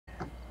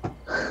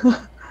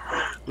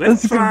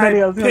Let's This try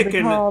video is going to be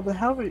picking. called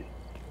How We...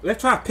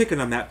 Let's try picking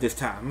a map this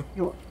time.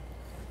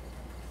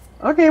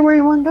 Okay, where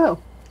you want to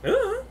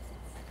go?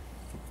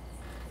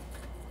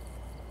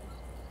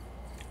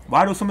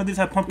 Why do some of these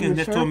have pumpkins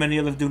and Sure? so many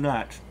others do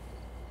not?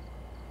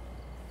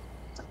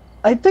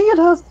 I think it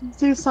has to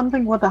do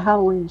something with the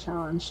Halloween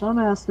challenge. Don't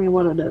ask me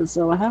what it is,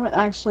 though. I haven't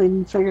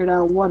actually figured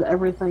out what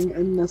everything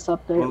in this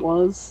update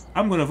was.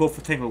 I'm gonna vote for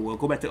Tanglewood.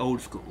 Go back to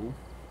old school.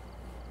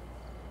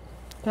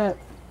 Okay.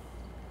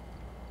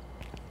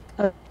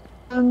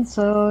 And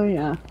so,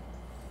 yeah.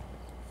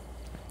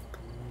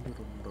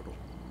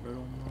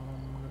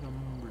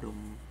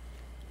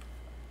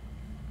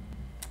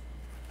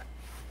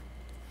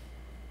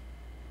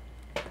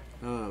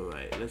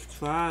 Alright, let's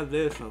try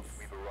this.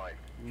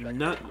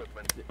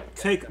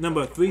 Take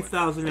number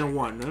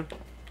 3001.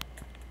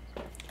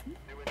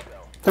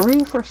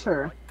 3 for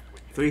sure.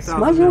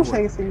 3001. Smudge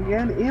chasing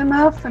again,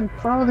 EMF, and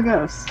follow the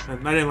ghost. I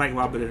didn't like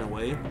Robert in a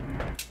way.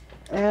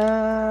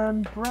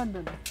 And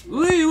Brendan.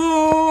 Leroy!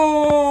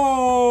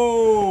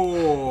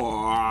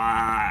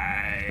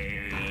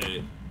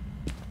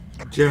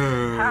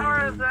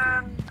 Power is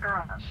in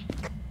garage.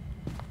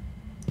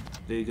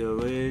 The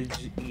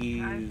garage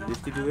is this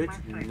the garage?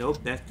 Nope,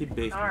 that's the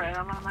basement. Alright,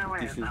 I'm on my way.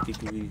 This is the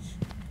garage.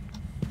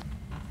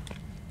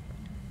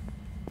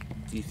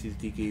 This is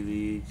the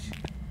garage.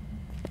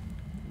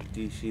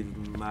 This is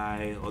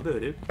my other.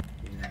 This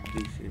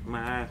is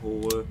my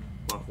horse.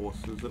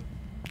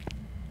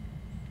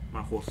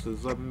 My horse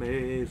is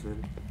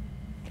amazing.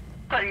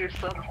 I thought you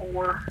said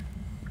whore.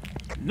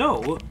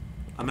 No,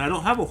 I mean I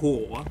don't have a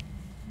whore.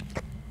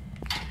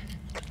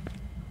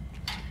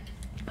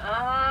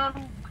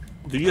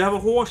 Do you have a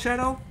whore,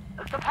 Shadow?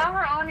 Is the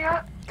power on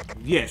yet?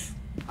 Yes.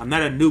 I'm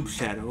not a noob,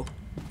 Shadow.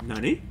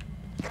 Nani?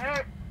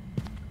 Hey,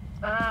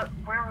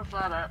 where was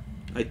that at?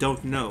 I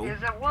don't know.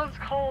 Because it was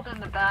cold in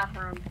the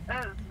bathroom.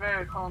 It is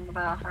very cold in the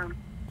bathroom.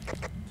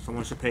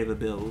 Someone should pay the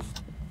bills.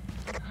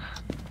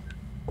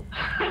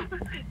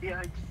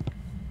 Yikes.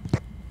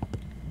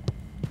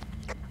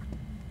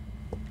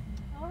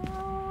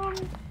 I'm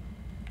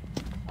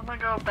gonna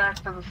go back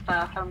to the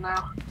bathroom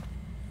now.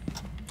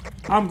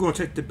 I'm gonna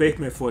check the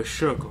basement for a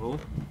circle.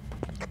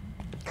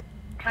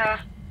 Okay.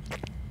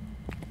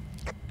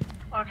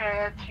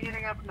 Okay, it's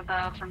heating up in the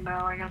bathroom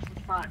now. I guess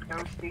it's not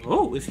ghosty.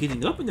 Oh, it's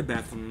heating up in the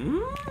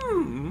bathroom.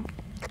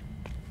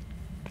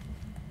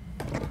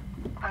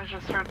 I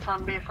just heard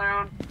some be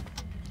thrown.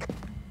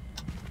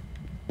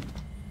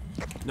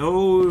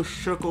 No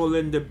circle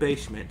in the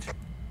basement.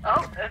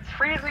 Oh, it's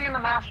freezing in the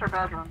master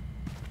bedroom.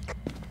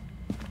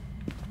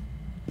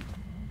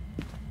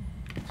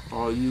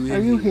 Are you Are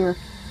you here?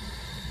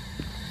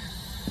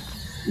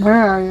 Where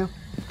are you?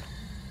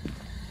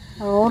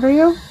 How old are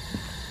you?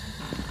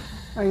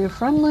 Are you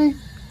friendly?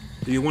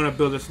 Do you want to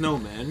build a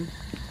snowman?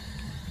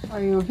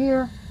 Are you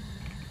here?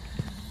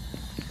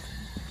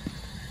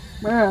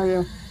 Where are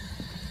you?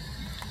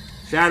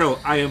 Shadow,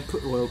 I am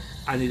well,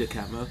 I need a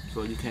camera,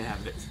 so you can't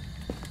have it.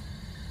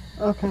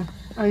 Okay.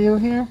 Are you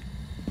here?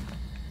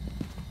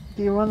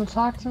 Do you want to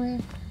talk to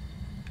me?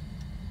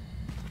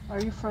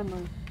 Are you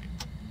friendly?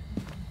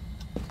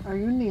 Are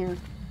you near?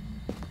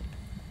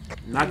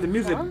 Not the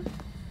music. Far?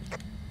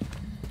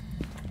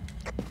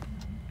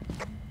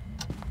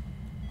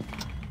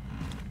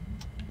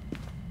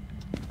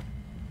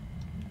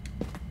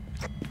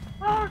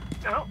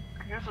 Oh,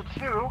 here's a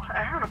 2.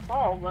 I heard a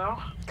ball, though.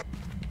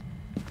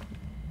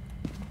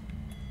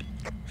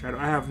 Shadow,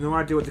 I have no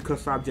idea what the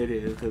cuss object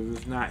is, because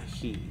it's not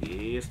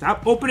here.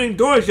 Stop opening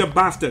doors, you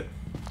bastard!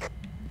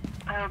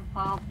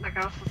 Well, the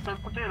ghost is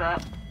meant to do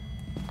that.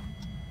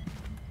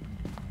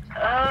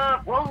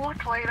 We'll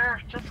look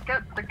later. Just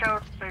get the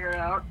ghost figured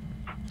out.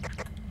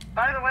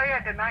 By the way, I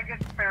did not get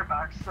the spare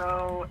box,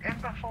 so in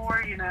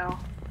before, you know.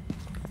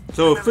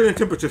 So, feeling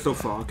temperature so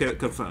far, okay,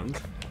 confirmed.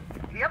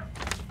 Yep.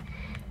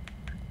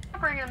 I'll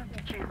bring in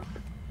the cheese.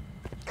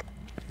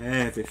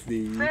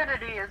 Fantasy.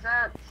 Sanity is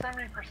at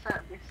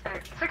 70%. We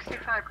stayed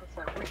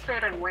 65%. We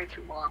stayed in way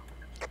too long.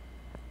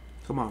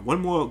 Come on,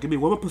 one more. Give me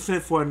 1 more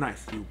 % for a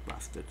knife, you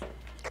bastard.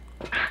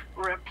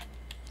 Rip.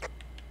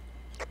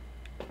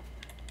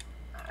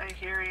 I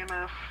hear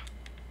EMF.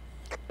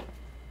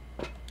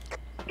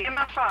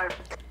 EMF 5.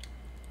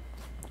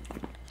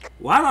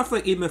 Well, I don't feel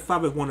like even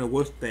 5 is one of the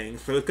worst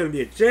things, so it's going to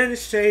be a Jen,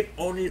 Shade,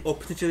 Oni, or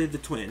potentially the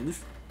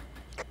twins.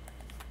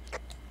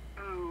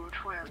 Ooh,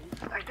 twins.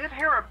 I did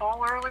hear a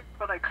ball earlier,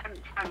 but I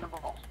couldn't find the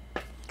ball.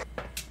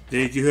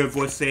 Did you hear a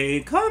voice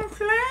say, "Come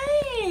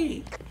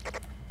play"?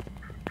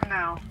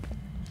 No.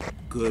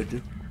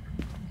 Good.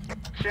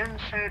 Jin,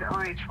 Shade,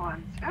 Oni,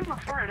 twins. And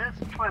before it is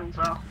twins,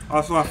 though.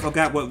 Also, I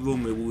forgot what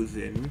room it was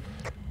in.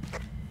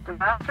 The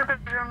master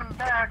bedroom in the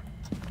back.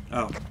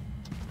 Oh,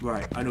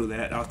 right. I knew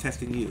that. I was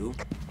testing you.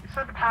 You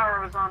said the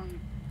power was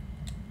on.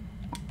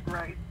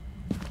 Right.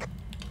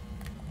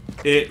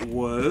 It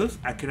was.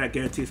 I cannot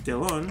guarantee it's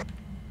still on.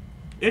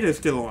 It is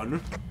still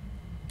on.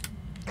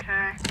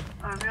 Okay.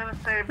 I was gonna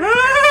say.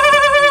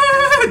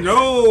 Ah,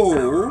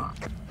 no!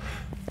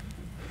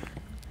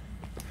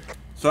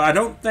 So I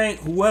don't think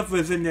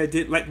whoever's in there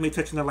did like me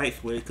touching the light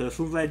switch, because as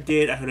soon as I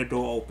did, I heard the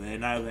door open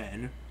and I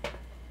ran.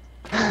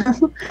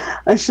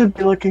 I should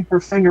be looking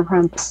for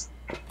fingerprints.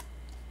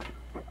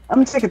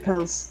 I'm taking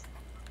pills.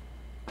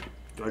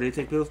 Do I need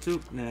to take pills too?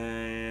 Nah,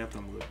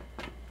 I'm good.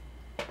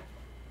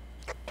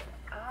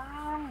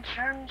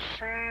 Gem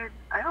Shade.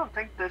 I don't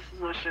think this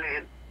is a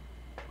shade.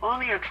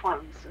 Only your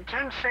twins.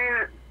 Gem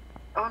Shade,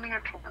 only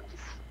your twins.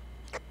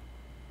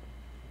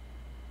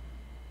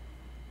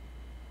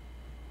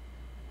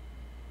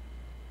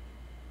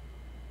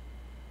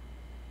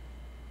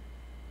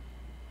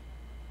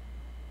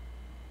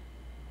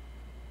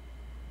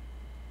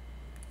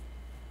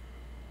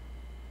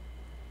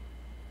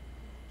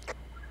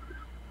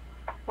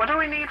 What do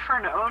we need for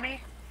an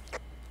Oni?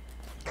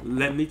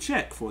 Let me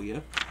check for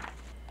you.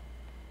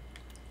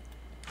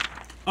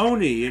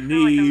 Oni, it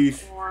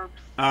needs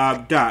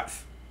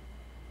dots.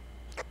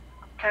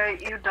 Okay,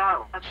 you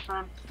dot watch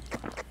them.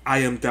 I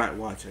am dot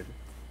watching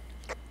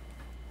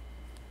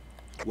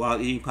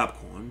while eating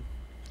popcorn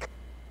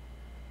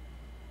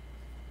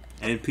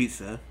and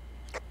pizza.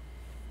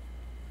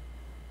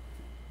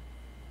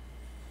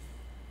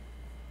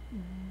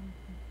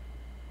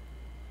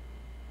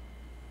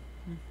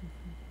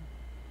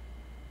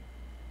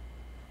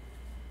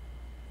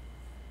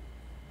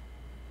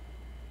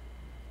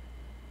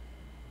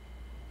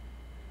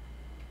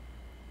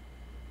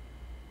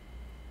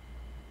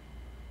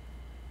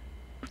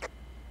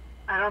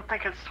 I don't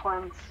think it's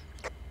twins.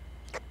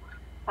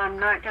 I'm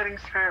not getting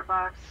spirit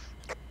box.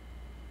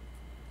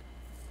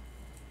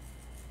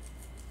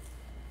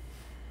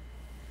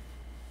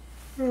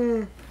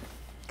 Alright,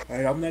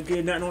 I'm not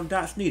getting nothing on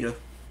dots neither.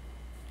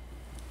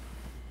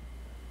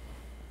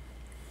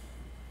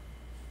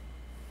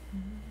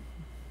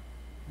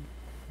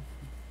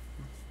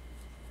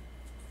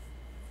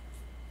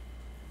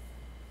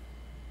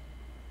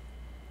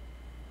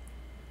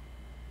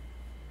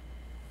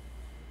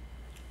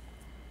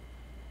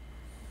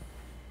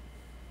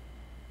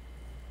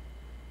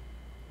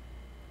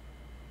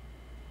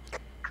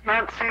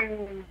 Not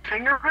seeing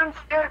fingerprints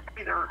yet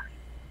either.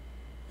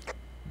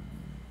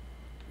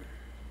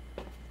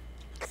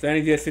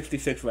 Sanity at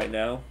 66 right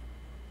now.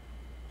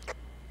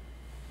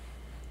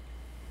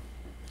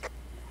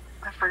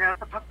 I forgot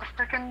to put the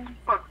freaking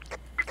book.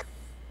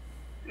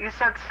 You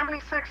said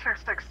 76 or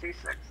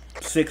 66?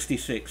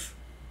 66.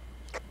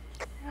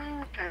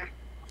 Okay.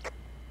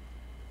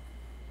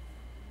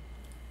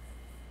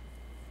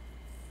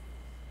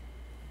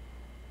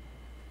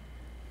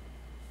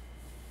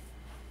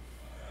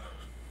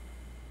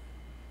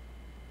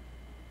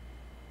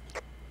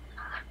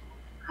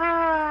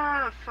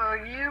 So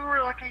you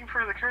were looking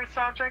for the cursed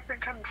object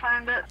and couldn't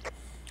find it?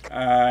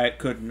 I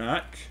could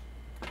not.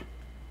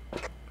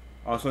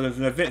 Also, there's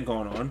an event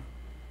going on.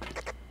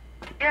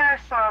 Yeah,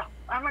 I saw.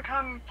 I'm gonna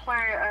come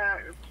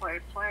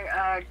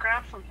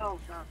grab some pills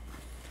now.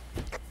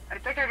 I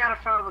think I got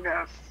a photo of the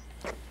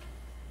ghost.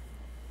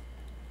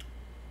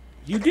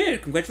 You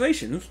did.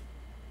 Congratulations.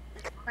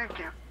 Thank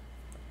you.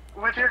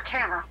 With your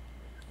camera.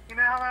 You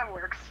know how that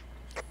works.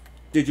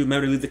 Did you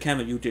remember to leave the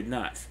camera? You did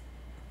not.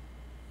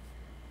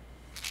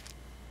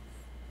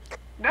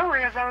 No,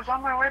 because I was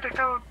on my way to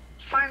go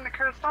find the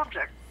cursed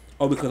object.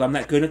 Oh, because I'm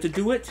not good enough to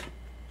do it?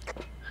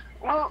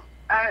 Well,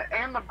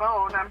 and the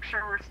bone, I'm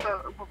sure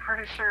we're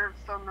pretty sure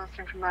still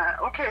missing from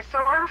that. Okay, so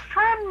our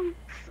friends,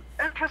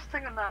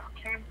 interesting enough,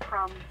 came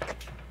from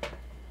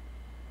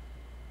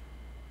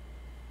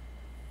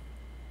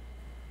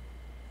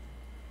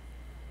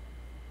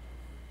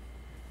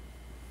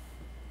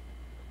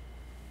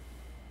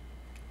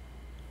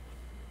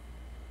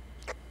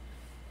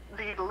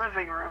the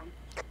living room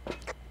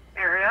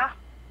area,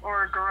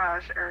 or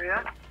garage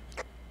area.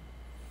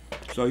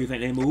 So you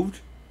think they moved?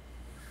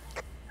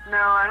 No,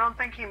 I don't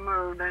think he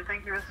moved. I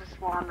think he was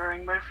just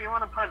wandering. But if you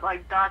want to put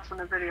like dots on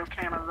the video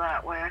camera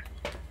that way.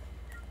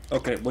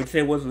 Okay, what'd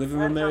you say was the living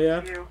room That's area?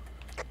 up to you.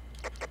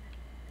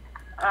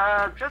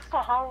 Just the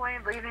hallway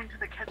leading to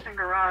the kitchen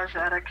garage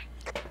attic.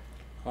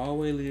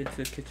 Hallway leading to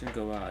the kitchen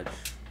garage.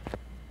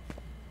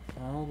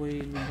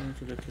 Hallway leading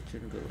to the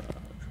kitchen garage.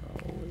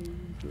 Hallway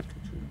leading to the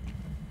kitchen.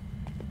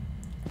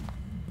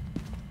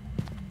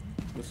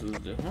 This is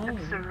the hallway.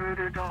 It's the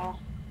voodoo doll.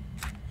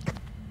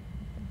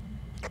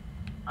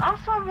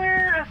 Also,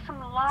 there is some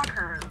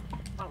lockers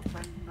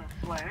open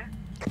this way.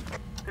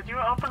 Did you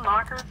open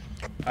lockers?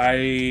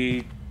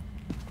 I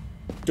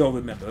don't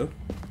remember.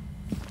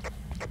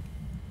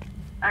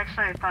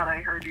 Actually, I thought I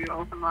heard you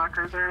open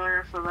lockers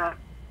earlier, so that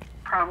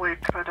probably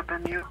could have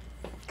been you.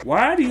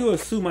 Why do you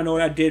assume I know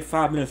what I did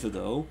 5 minutes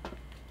ago?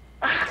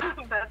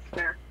 That's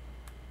fair.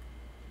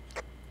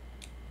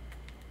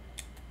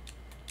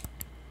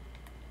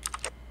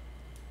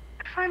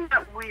 I find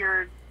that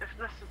weird if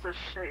this is a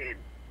shade.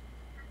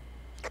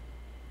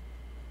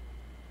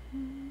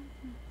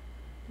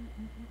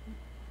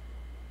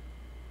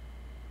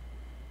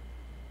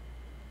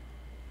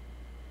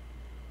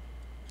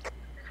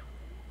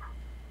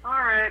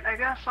 Alright, I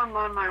guess I'm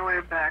on my way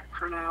back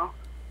for now.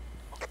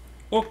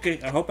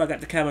 Okay, I hope I got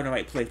the camera in the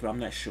right place, but I'm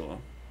not sure.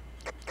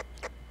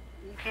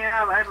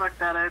 Yeah, I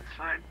looked at it, it's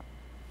fine.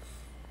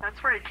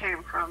 That's where he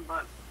came from,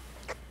 but...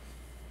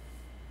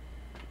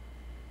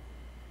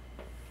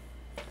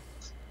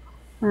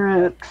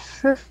 We're at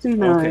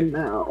 59 Okay.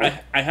 now.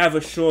 I have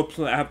a sure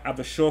plan. I have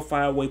a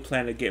surefire way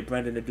plan to get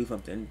Brandon to do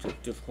something.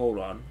 Just hold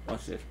on.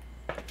 Watch this.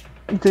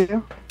 Do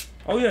you?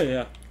 Oh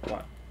yeah.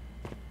 What?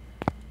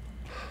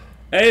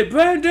 Hey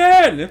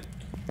Brandon!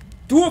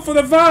 Do it for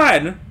the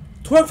vine!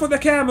 Twerk for the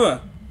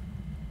camera!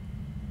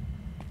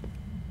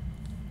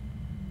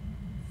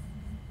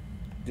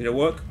 Did it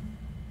work?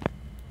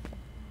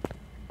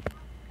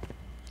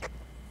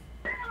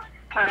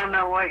 I don't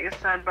know what you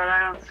said, but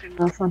I don't see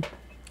Nothing.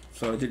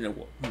 So it didn't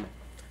work.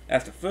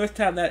 That's the first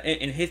time that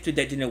in history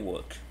that didn't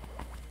work.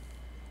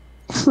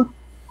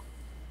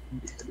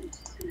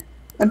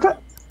 I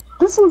bet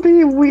this would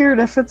be weird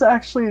if it's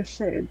actually a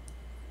shade.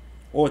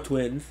 Or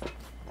twins.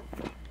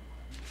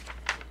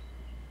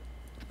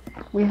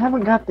 We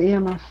haven't got the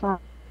EMF 5.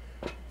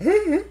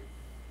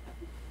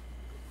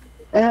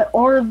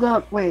 Or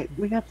the... Wait,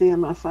 we got the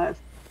EMF 5.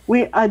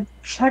 I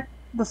checked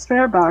the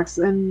spare box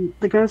and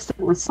the ghost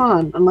didn't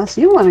respond, unless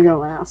you want to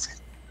go ask.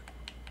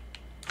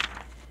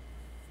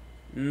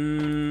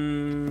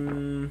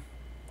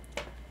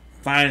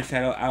 Fine,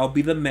 Shadow. I'll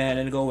be the man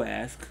and go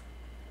ask.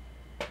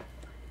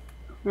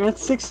 We're at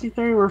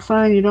 63, we're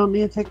fine, you don't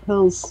need to take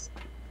pills.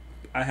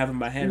 I have in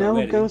my hand No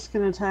already. ghost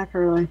can attack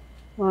early.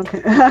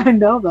 Okay, I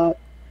know that.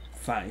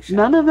 Fine, Shadow.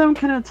 None of them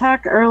can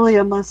attack early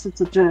unless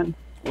it's a djinn.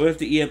 Where's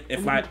the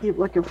EMF? Keep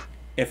looking.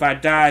 If I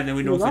die, then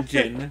we know it's a left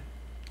it. djinn.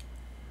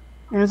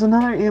 There's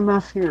another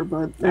EMF here,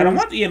 but... I don't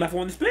want the EMF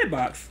on the spirit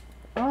box.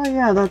 Oh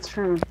yeah, that's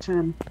true,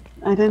 djinn.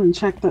 I didn't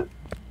check that.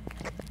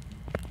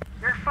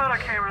 Your photo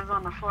camera's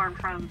on the floor in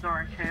front of the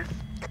door in case.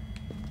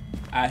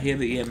 I hear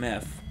the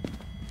EMF.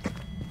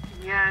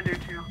 Yeah, I do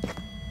too.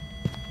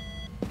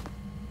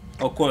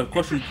 Oh, of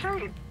course It's a you...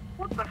 shade.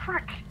 What the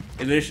frick?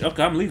 Is this...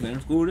 Okay, I'm leaving.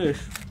 Screw this.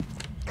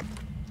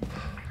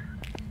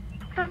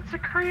 That's the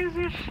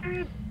craziest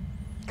shade.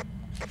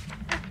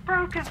 It's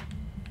broken.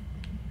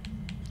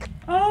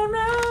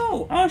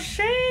 Oh no! Our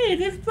shade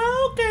is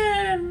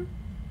broken!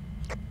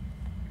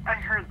 I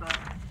heard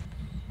that.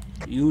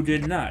 You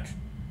did not.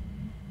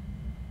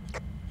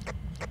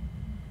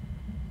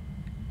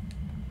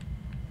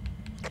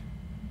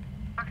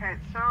 Okay,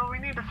 so we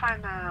need to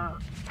find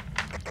the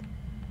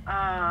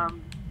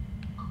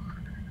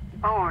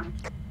bone.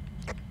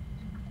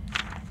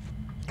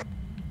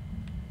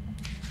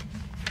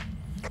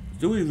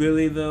 Do we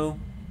really, though?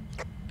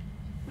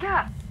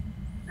 Yeah,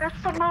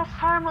 it's the most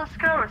harmless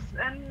ghost,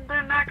 and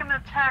they're not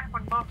gonna attack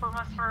when both of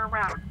us are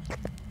around.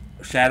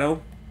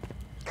 Shadow?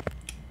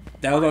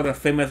 That was all the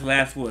famous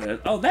last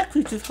words. Oh, that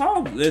creature's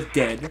harmless,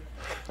 dead.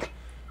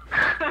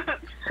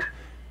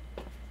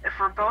 If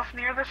we're both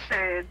near the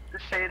shade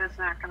is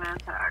not gonna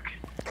attack.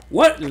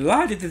 What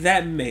logic does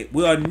that make?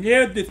 We are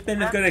near the thing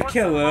that's gonna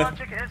kill That's us.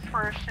 what the logic is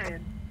for a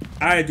shade.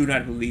 I do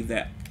not believe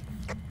that.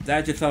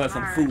 That just sounds like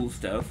some Alright. fool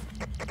stuff.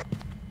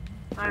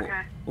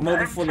 Okay. I'm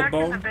over for the check in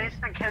the bone.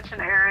 basement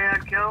kitchen area.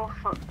 Go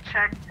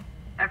check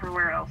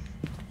everywhere else.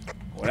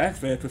 Well, that's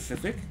very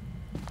specific.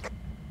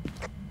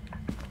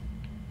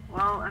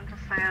 Well, I'm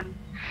just saying.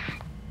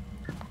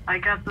 I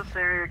got this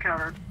area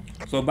covered.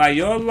 So by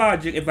your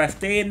logic, if I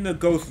stay in the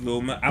ghost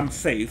room, I'm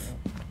safe.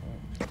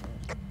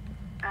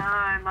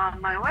 I'm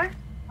on my way.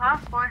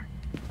 Possibly.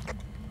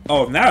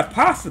 Oh, now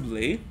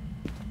possibly.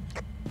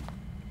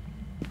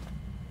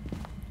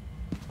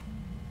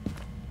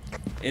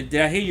 Did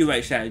I hear you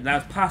right, Shadow? Now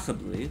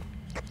possibly.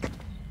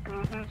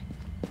 Mm-hmm.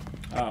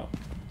 Oh.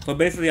 So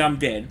basically I'm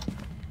dead.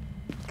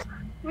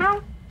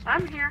 No,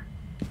 I'm here.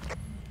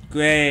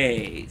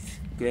 Great.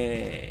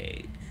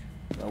 Great.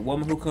 The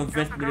woman who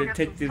convinced me to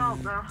take this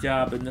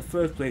job in the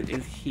first place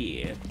is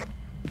here.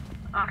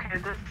 Okay,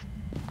 this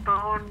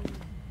bone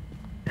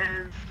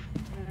is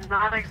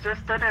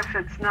non-existent if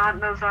it's not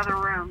in those other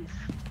rooms.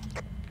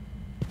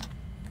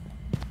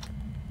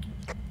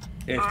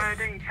 It's, Oh, I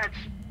didn't check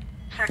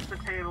the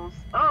tables.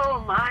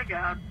 Oh my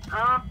god.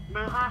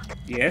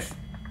 yes?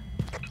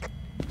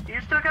 You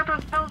still got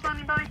those pills on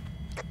you, buddy?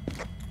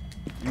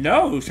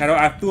 No, Shadow,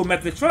 I threw him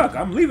at the truck.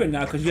 I'm leaving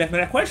now because you asked me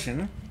that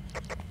question.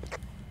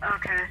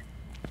 Okay.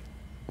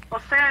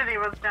 Well, sanity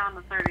was down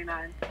to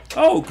 39.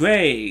 Oh,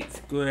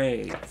 great.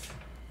 Great.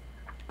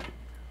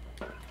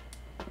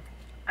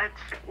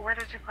 Where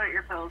did you put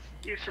your pills?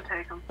 You should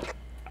take them.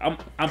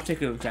 I'm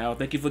taking them, Shadow.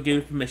 Thank you for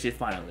giving permission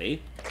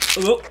finally.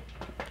 Oh.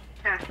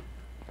 Okay.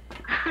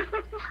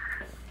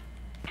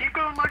 Keep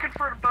going looking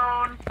for the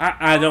bone.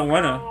 I don't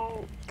wanna.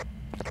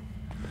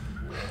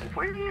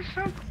 We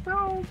should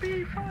still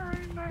be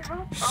fine, I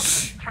hope. Oh,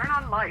 turn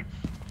on lights.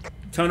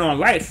 Turn on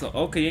lights.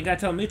 Okay, you ain't gotta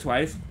tell me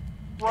twice.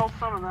 Well,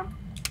 some of them.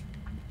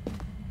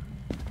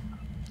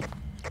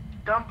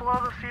 Don't blow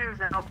the fuse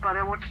out, but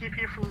it will keep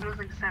you from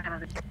losing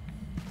sanity.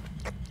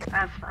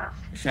 As fast.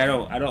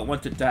 Shadow, I don't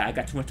want to die. I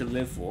got too much to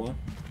live for.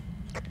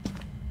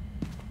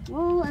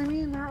 Well, I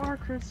mean, there are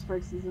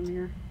crucifixes in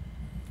here.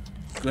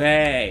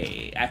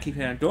 Great. I keep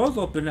hearing doors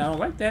open. I don't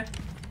like that.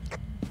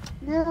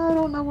 Yeah, I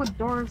don't know what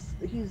doors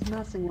he's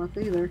messing with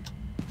either.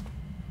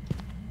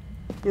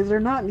 Is there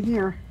not in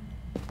here?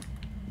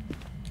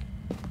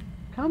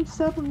 Come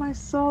step in my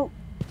salt.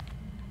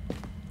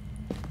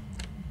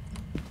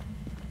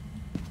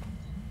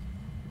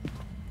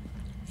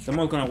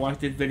 Someone's gonna watch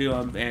this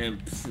video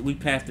and we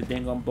passed the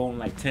dang on bone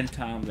like 10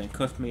 times and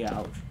cuss me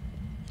out.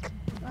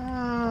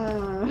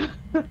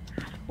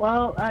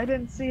 Well, I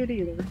didn't see it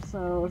either,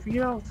 so if you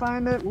don't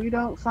find it, we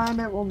don't find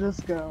it, we'll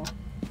just go.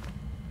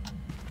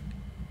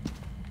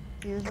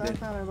 Yes, I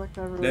thought I looked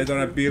everywhere. They're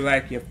gonna be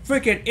like, your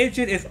freaking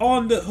engine is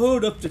on the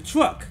hood of the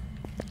truck.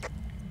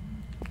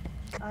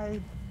 I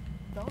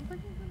don't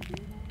think you can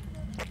do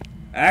that.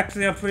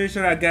 Actually, I'm pretty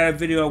sure I got a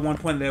video at one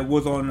point that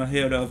was on the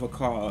hood of a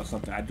car or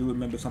something. I do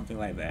remember something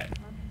like that.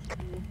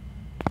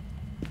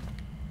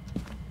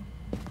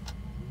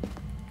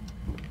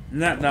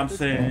 Not that I'm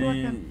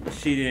saying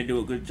she didn't do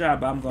a good job,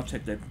 but I'm gonna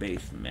check the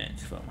basement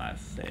for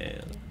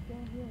myself.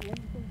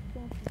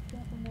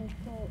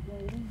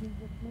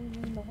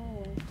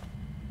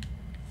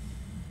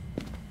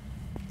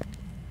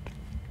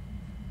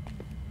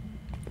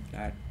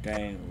 God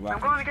dang, I'm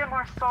going to get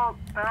more salt,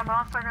 but I'm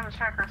also going to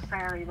check her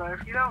sanity. But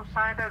if you don't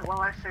find it,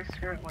 well, I say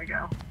screw it and we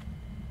go.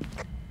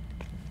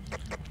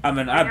 I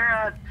mean, You're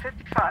at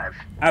 55.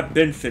 I've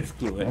been sitting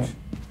through it.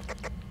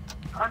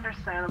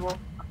 Understandable.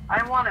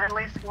 I want at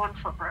least one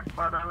footprint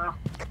photo,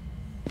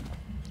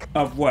 though.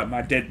 Of what?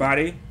 My dead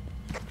body?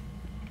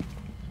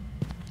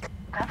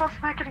 That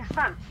doesn't make any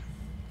sense.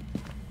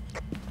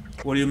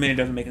 What do you mean it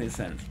doesn't make any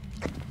sense?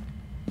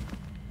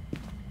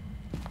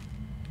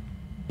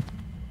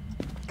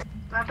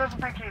 That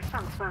doesn't make any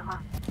sense, huh?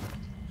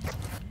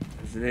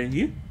 Is it in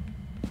you?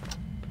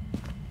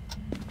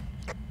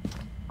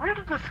 Where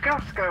did this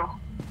ghost go?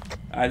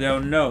 I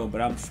don't know,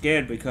 but I'm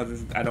scared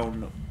because I don't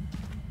know.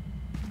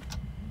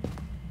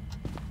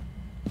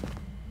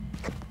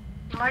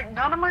 Like,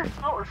 none of my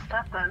salt was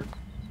stepped in.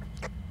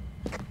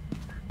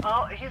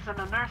 Oh, he's in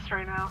the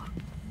nursery now.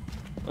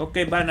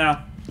 Okay, bye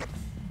now.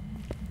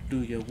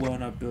 Do you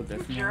wanna build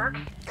that jerk?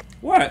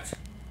 What?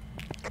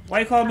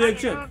 Why you call me a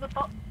jerk?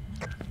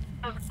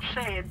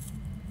 Shade.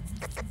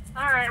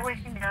 Alright, we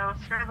can go.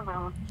 Screw the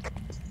moon.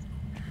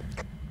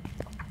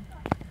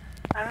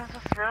 I was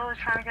just really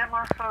trying to get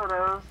more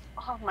photos.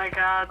 Oh my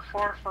god,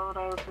 4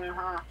 photos now,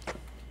 huh?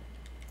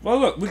 Well,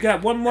 look, we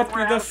got one more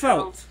thing of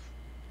salt.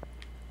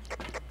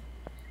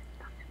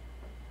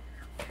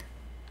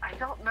 I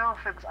don't know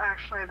if it's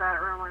actually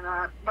that room or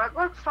not, but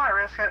let's not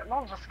risk it.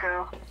 We'll just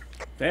go.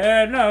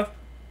 Fair enough.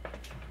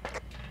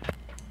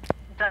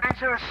 Dying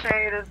to a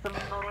shade is the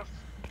most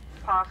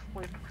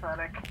possibly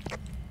pathetic.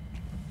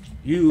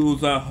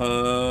 Use a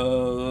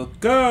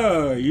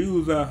hooker.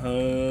 Use a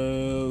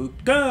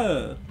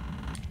hooker.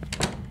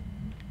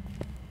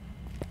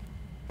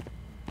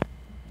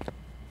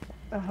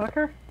 A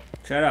hooker?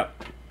 Shut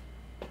up.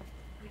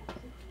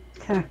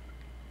 Okay.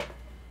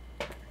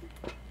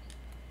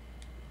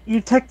 You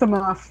tick them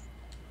off.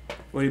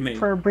 What do you mean?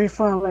 For a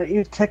brief moment,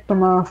 you tick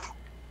them off.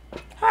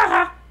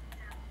 Haha.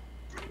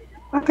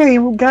 Okay,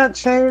 you got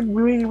shade.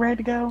 We ready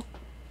to go?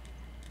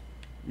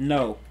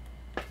 No.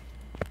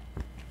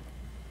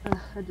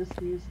 I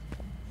just used.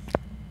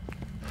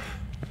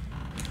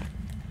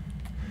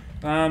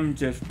 I'm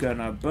just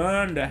gonna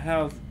burn the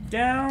house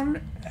down.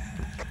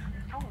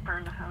 Don't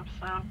burn the house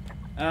down.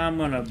 I'm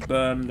gonna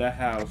burn the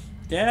house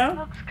down.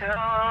 Let's go.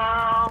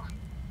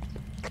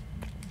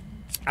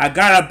 I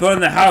gotta burn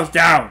the house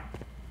down.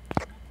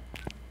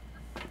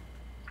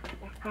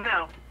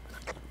 No.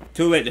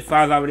 Too late, the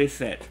fire's already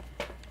set.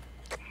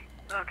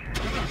 Okay.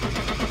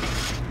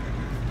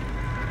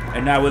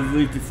 And now we'll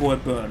leave before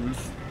it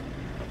burns.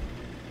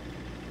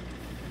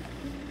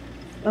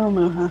 Oh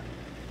no, huh?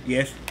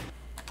 Yes.